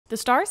The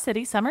Star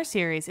City Summer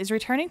Series is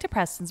returning to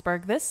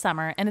Prestonsburg this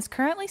summer and is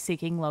currently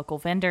seeking local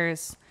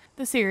vendors.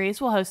 The series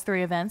will host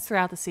 3 events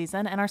throughout the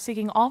season and are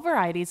seeking all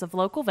varieties of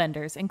local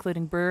vendors,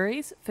 including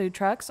breweries, food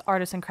trucks,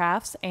 artisan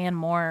crafts, and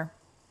more.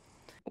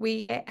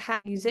 We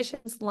have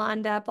musicians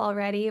lined up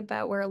already,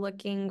 but we're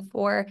looking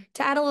to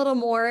add a little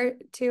more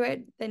to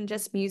it than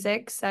just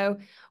music. So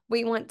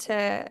we want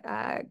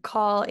to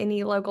call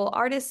any local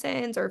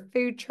artisans or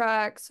food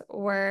trucks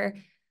or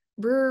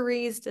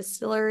breweries,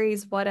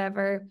 distilleries,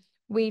 whatever.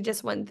 We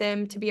just want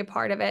them to be a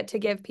part of it to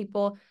give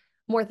people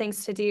more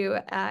things to do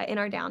in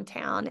our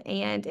downtown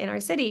and in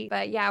our city.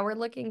 But yeah, we're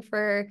looking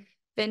for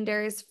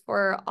vendors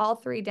for all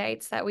 3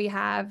 dates that we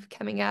have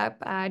coming up.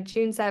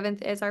 June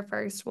 7th is our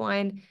first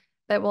one.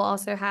 But we'll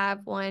also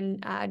have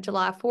one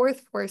July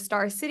 4th for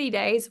Star City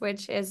Days,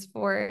 which is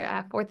for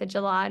 4th of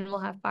July, and we'll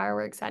have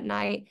fireworks at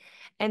night.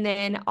 And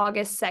then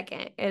August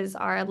 2nd is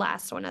our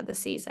last one of the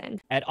season.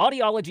 At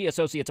Audiology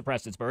Associates of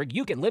Prestonsburg,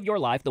 you can live your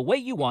life the way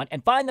you want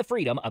and find the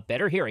freedom of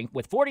better hearing.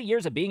 With 40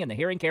 years of being in the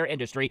hearing care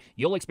industry,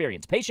 you'll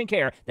experience patient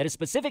care that is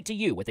specific to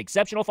you with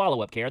exceptional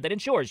follow-up care that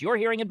ensures your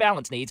hearing and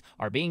balance needs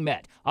are being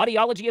met.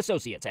 Audiology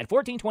Associates at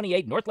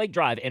 1428 North Lake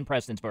Drive in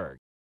Prestonsburg.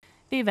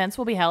 The events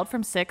will be held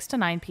from 6 to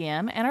 9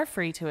 p.m. and are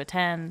free to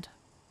attend.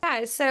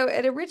 Yeah, so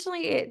it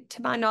originally,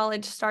 to my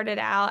knowledge, started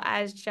out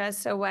as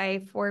just a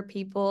way for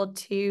people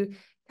to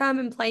come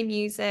and play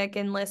music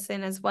and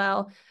listen as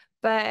well.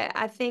 But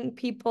I think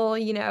people,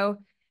 even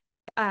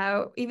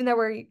though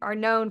we are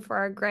known for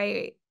our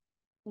great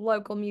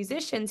local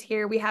musicians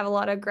here, we have a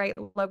lot of great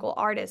local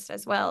artists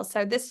as well.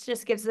 So this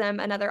just gives them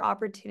another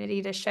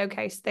opportunity to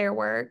showcase their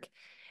work.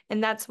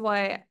 And that's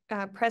what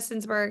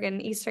Prestonsburg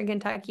and Eastern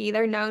Kentucky,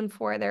 they're known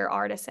for their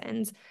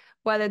artisans,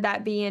 whether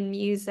that be in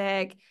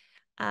music,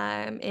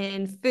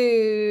 in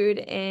food,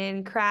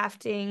 in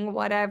crafting,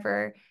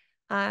 whatever.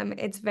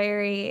 It's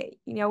very,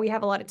 we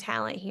have a lot of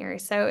talent here.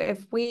 So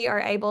if we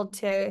are able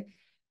to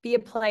be a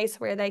place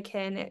where they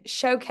can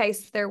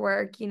showcase their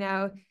work,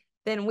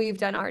 then we've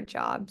done our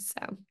job.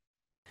 So,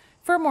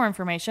 for more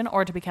information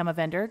or to become a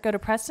vendor, go to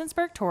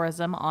Prestonsburg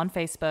Tourism on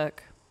Facebook.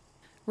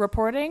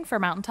 Reporting for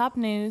Mountaintop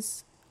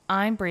News,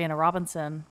 I'm Brianna Robinson.